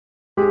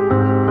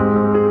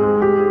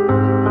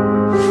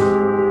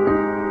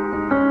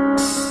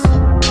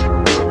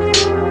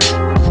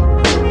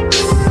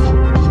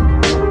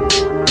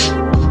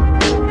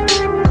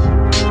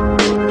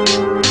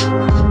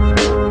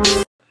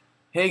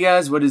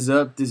guys, what is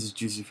up? This is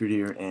Juicy Fruit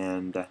here,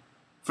 and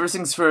first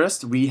things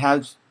first, we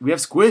have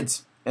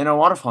squids in our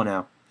waterfall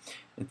now.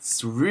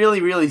 It's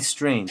really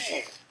strange,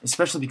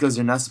 especially because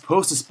they're not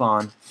supposed to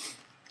spawn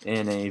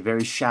in a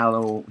very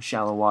shallow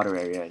water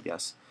area, I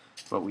guess.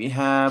 But we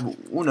have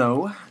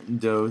uno,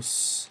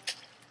 dos,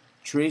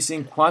 tres,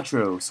 and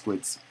cuatro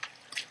squids.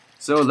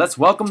 So let's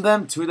welcome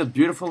them to the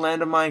beautiful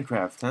land of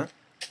Minecraft, huh?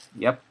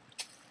 Yep.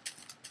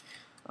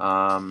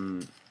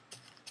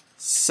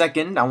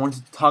 Second, I want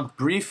to talk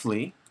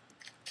briefly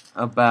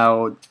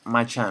about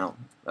my channel,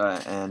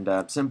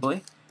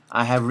 simply,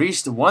 I have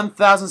reached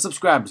 1,000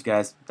 subscribers,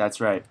 guys. That's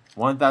right,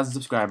 1,000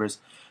 subscribers.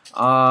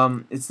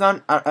 It's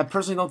not. I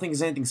personally don't think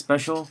it's anything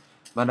special,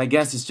 but I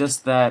guess it's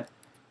just that,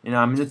 you know,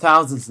 I'm in the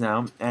thousands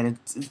now, and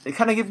it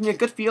kind of gives me a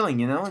good feeling,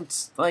 you know.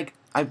 It's like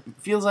it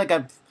feels like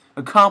I've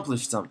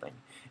accomplished something.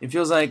 It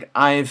feels like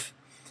I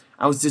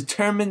was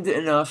determined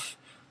enough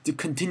to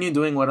continue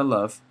doing what I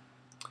love,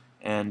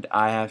 and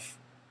I have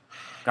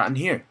gotten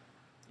here,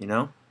 you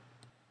know.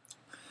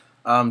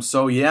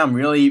 So yeah,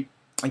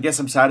 I guess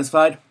I'm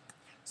satisfied.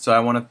 So I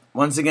want to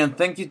once again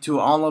thank you to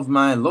all of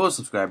my loyal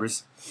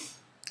subscribers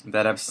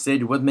that have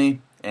stayed with me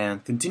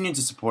and continue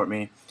to support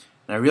me.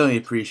 And I really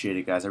appreciate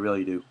it, guys. I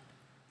really do.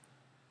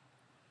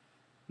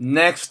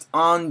 Next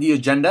on the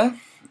agenda,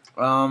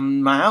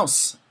 my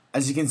house.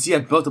 As you can see,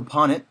 I've built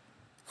upon it.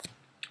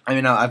 I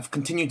mean, I've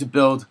continued to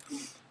build,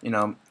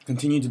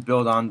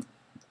 on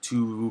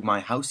to my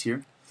house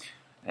here.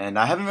 And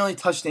I haven't really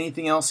touched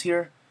anything else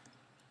here,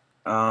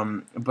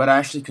 but I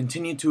actually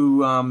continue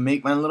to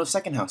make my little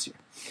second house here.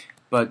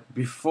 But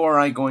before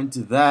I go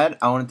into that,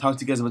 I want to talk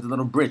to you guys about the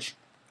little bridge.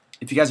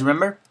 If you guys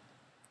remember,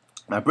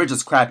 my bridge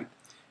was crappy.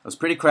 It was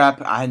pretty crap.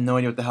 I had no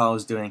idea what the hell I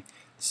was doing.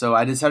 So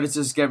I decided to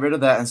just get rid of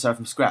that and start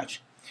from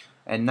scratch.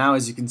 And now,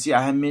 as you can see,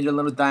 I have made a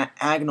little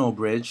diagonal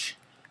bridge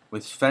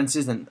with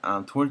fences and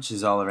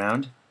torches all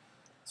around.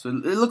 So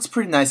it looks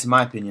pretty nice in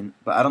my opinion,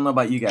 but I don't know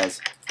about you guys.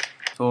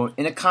 So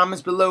in the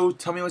comments below,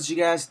 tell me what you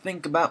guys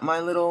think about my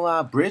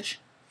little bridge.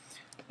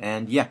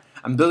 And yeah,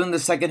 I'm building the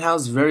second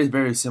house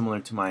very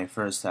similar to my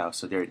first house.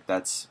 So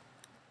that's,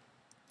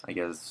 I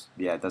guess,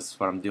 yeah, that's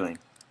what I'm doing.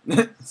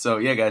 So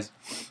yeah, guys.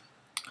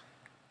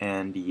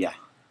 And yeah,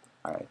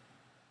 all right.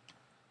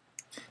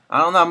 I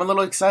don't know. I'm a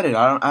little excited.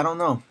 I don't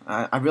know.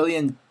 I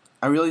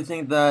really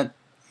think that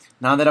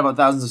now that I have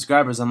 1,000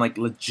 subscribers, I'm like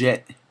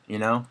legit, you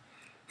know.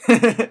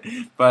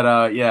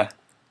 But yeah.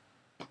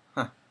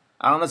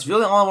 I don't know, that's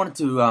really all I wanted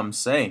to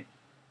say.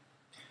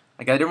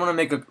 Like, I didn't want to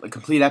make a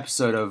complete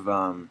episode of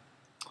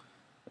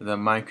the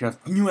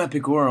Minecraft New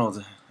Epic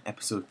World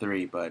episode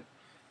 3, but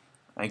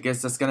I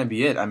guess that's gonna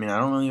be it. I mean, I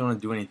don't really want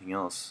to do anything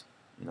else,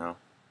 you know.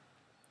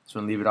 Just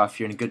want to leave it off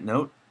here in a good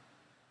note.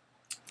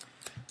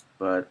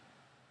 But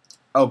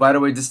oh, by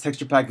the way, this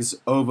texture pack is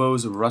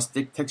Ovo's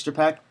Rustic texture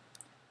pack.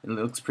 It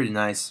looks pretty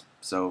nice,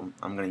 so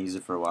I'm gonna use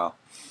it for a while.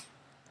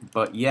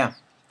 But yeah,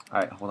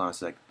 all right, hold on a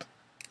sec.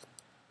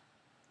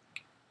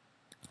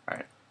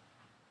 Alright.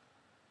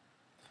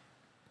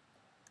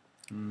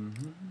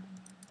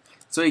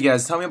 So you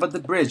guys, tell me about the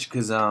bridge,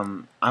 cause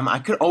I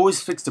could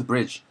always fix the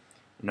bridge,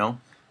 you know.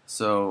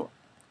 So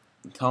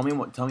tell me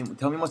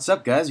what's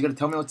up, guys. You gotta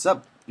tell me what's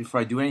up before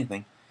I do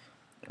anything.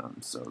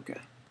 So okay.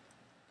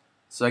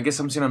 So I guess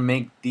I'm just gonna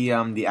make the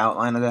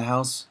outline of the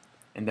house,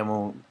 and then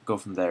we'll go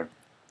from there.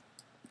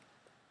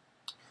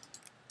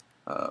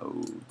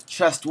 The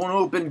chest won't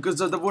open because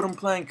of the wooden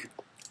plank.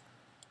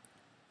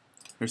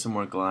 Here's some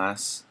more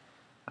glass.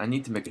 I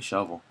need to make a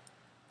shovel.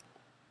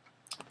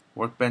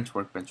 Workbench.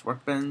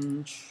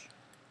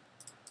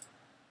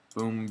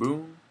 Boom.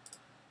 Ooh,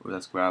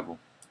 that's gravel.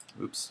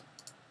 Oops.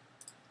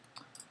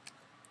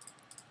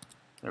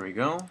 There we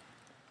go.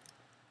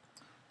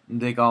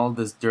 Dig all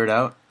this dirt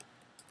out.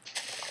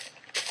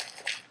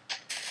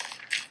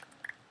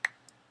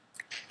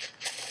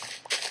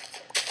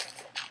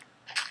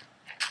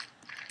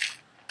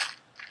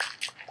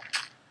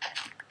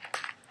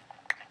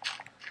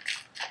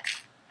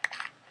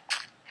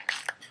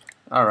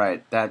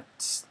 Alright,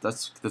 that's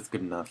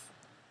good enough.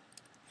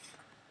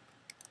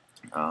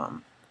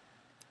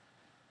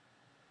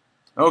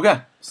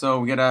 Okay, so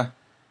we gotta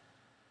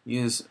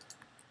use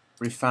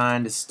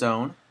refined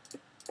stone.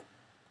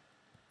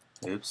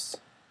 Oops.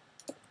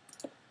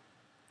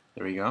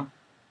 There we go.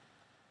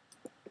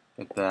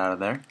 Get that out of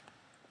there.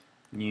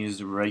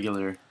 Use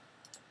regular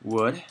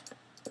wood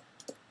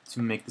to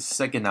make the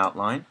second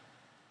outline.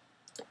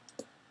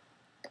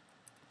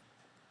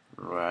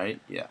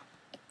 Right, yeah.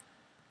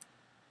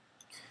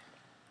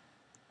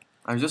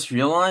 I just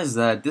realized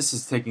that this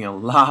is taking a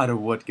lot of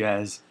wood,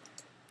 guys.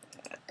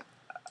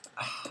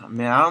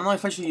 Man, I don't know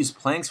if I should use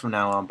planks from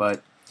now on,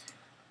 but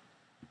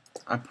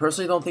I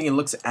personally don't think it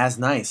looks as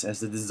nice as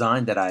the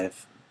design that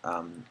I've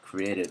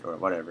created or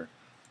whatever.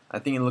 I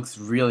think it looks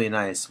really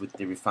nice with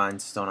the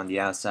refined stone on the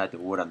outside, the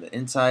wood on the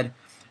inside,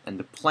 and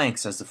the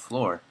planks as the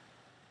floor.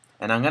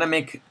 And I'm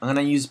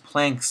gonna use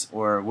planks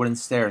or wooden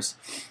stairs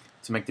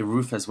to make the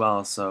roof as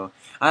well. So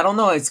I don't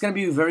know. It's gonna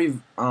be very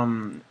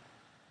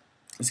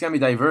it's gonna be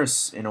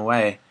diverse in a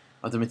way.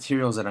 of the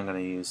materials that I'm gonna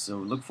use. So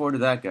look forward to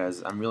that,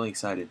 guys. I'm really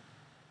excited.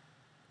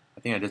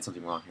 I think I did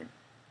something wrong here.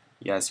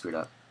 Yeah, I screwed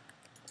up.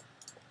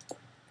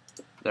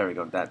 There we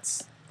go.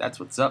 That's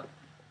what's up.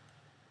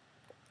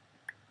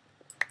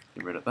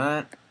 Get rid of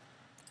that.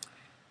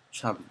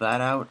 Chop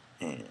that out,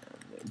 and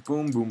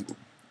boom, boom, boom.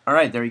 All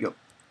right, there you go.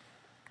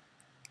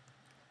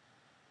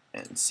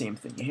 And same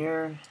thing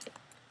here.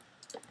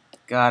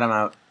 God, I'm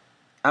out.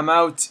 I'm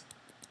out.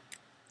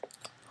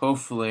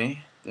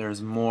 Hopefully,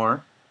 there's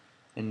more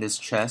in this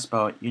chest,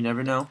 but you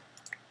never know.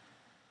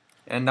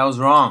 And that was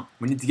wrong.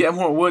 We need to get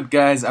more wood,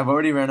 guys. I've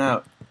already run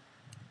out.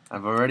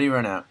 I've already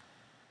run out.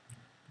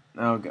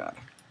 Oh, God.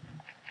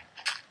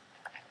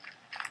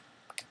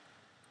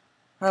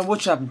 Alright, wood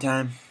chopping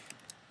time.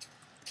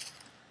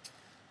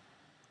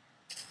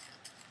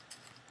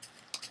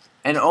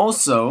 And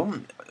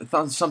also,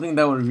 something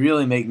that would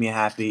really make me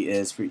happy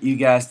is for you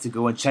guys to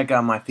go and check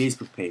out my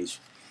Facebook page.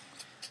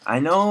 I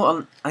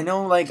know,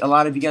 like a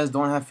lot of you guys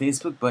don't have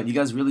Facebook, but you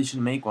guys really should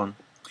make one.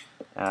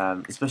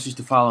 Especially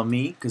to follow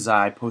me, because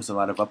I post a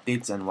lot of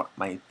updates and what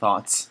my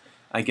thoughts,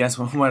 I guess,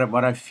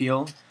 what I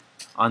feel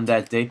on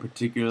that day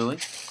particularly.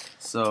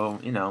 So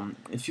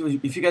if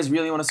you guys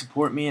really want to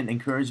support me and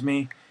encourage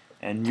me,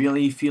 and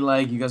really feel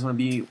like you guys want to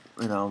be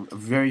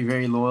very,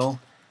 very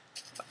loyal,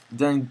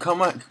 then come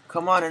on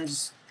and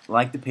just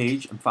like the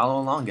page and follow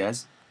along,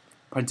 guys.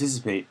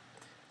 Participate.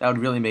 That would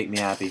really make me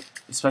happy,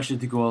 especially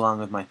to go along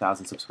with my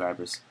 1,000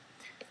 subscribers.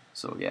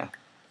 So yeah.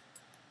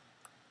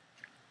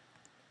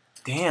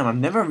 Damn, I've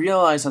never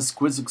realized how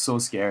squids look so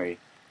scary.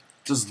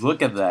 Just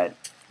look at that.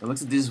 It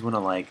looks like they just wanna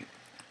like,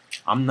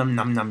 num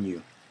num num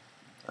you.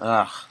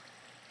 Ugh.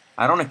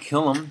 I don't wanna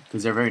kill them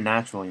because they're very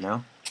natural, you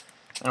know.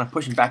 I'm gonna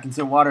push them back into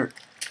the water.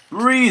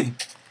 Breathe,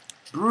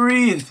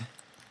 breathe.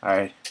 All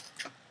right.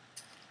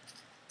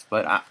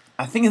 But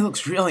I think it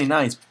looks really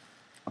nice.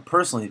 I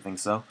personally think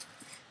so.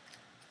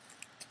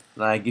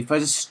 Like if I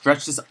just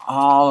stretch this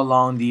all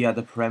along the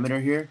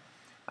perimeter here,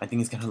 I think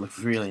it's gonna look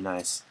really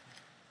nice.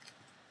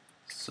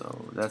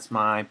 So that's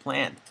my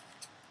plan.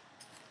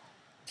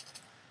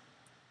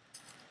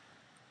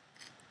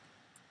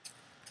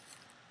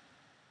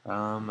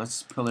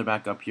 Let's pillar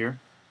back up here.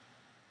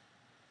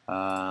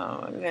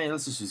 Okay,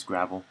 let's just use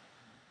gravel.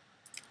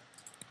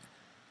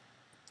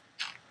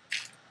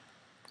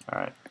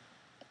 Alright.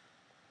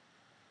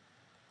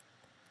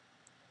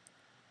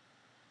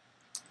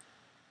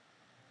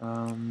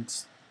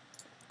 Let's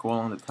go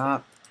along the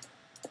top.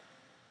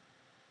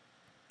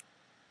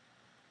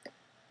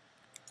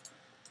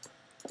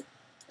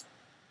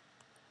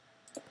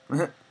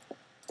 Oh,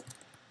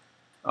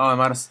 I'm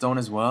out of stone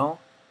as well.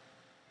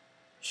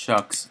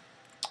 Shucks.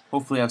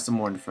 Hopefully I have some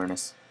more in the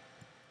furnace.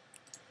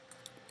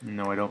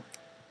 No, I don't.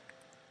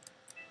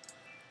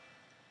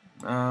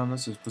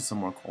 Let's just put some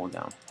more coal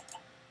down.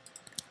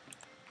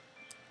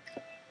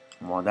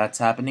 And while that's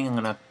happening, I'm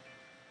gonna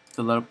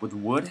fill it up with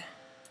wood.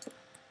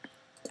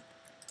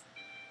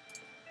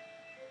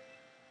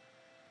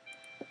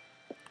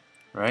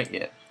 Right?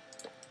 Yeah.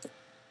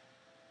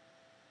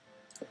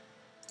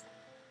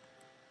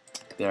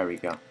 There we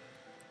go.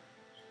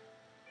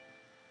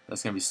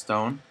 That's gonna be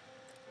stone.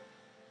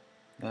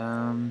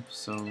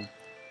 So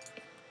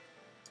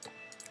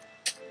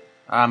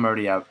I'm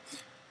already out.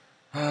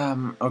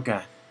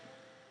 Okay.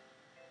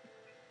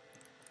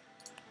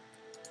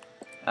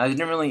 I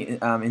didn't really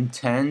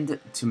intend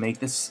to make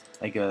this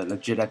like a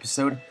legit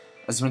episode.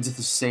 I just wanted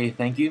to say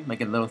thank you,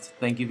 make a little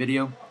thank you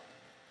video.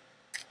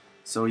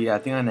 So yeah, I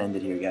think I'm gonna end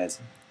it here, guys.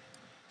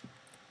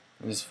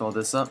 I'll just fill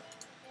this up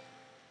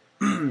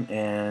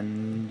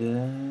and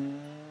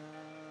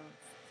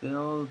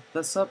fill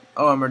this up.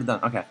 Oh, I'm already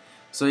done. Okay.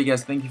 So you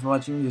guys, thank you for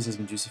watching. This has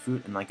been Juicy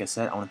Fruit, and like I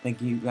said, I want to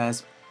thank you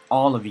guys,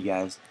 all of you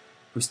guys,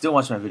 who still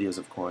watch my videos,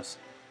 of course,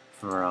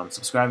 for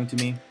subscribing to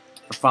me,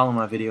 for following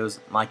my videos,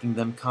 liking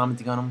them,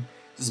 commenting on them.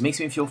 It just makes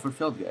me feel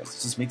fulfilled, guys.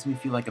 It just makes me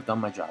feel like I've done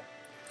my job.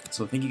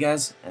 So thank you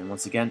guys, and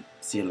once again,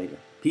 see you later.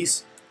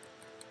 Peace.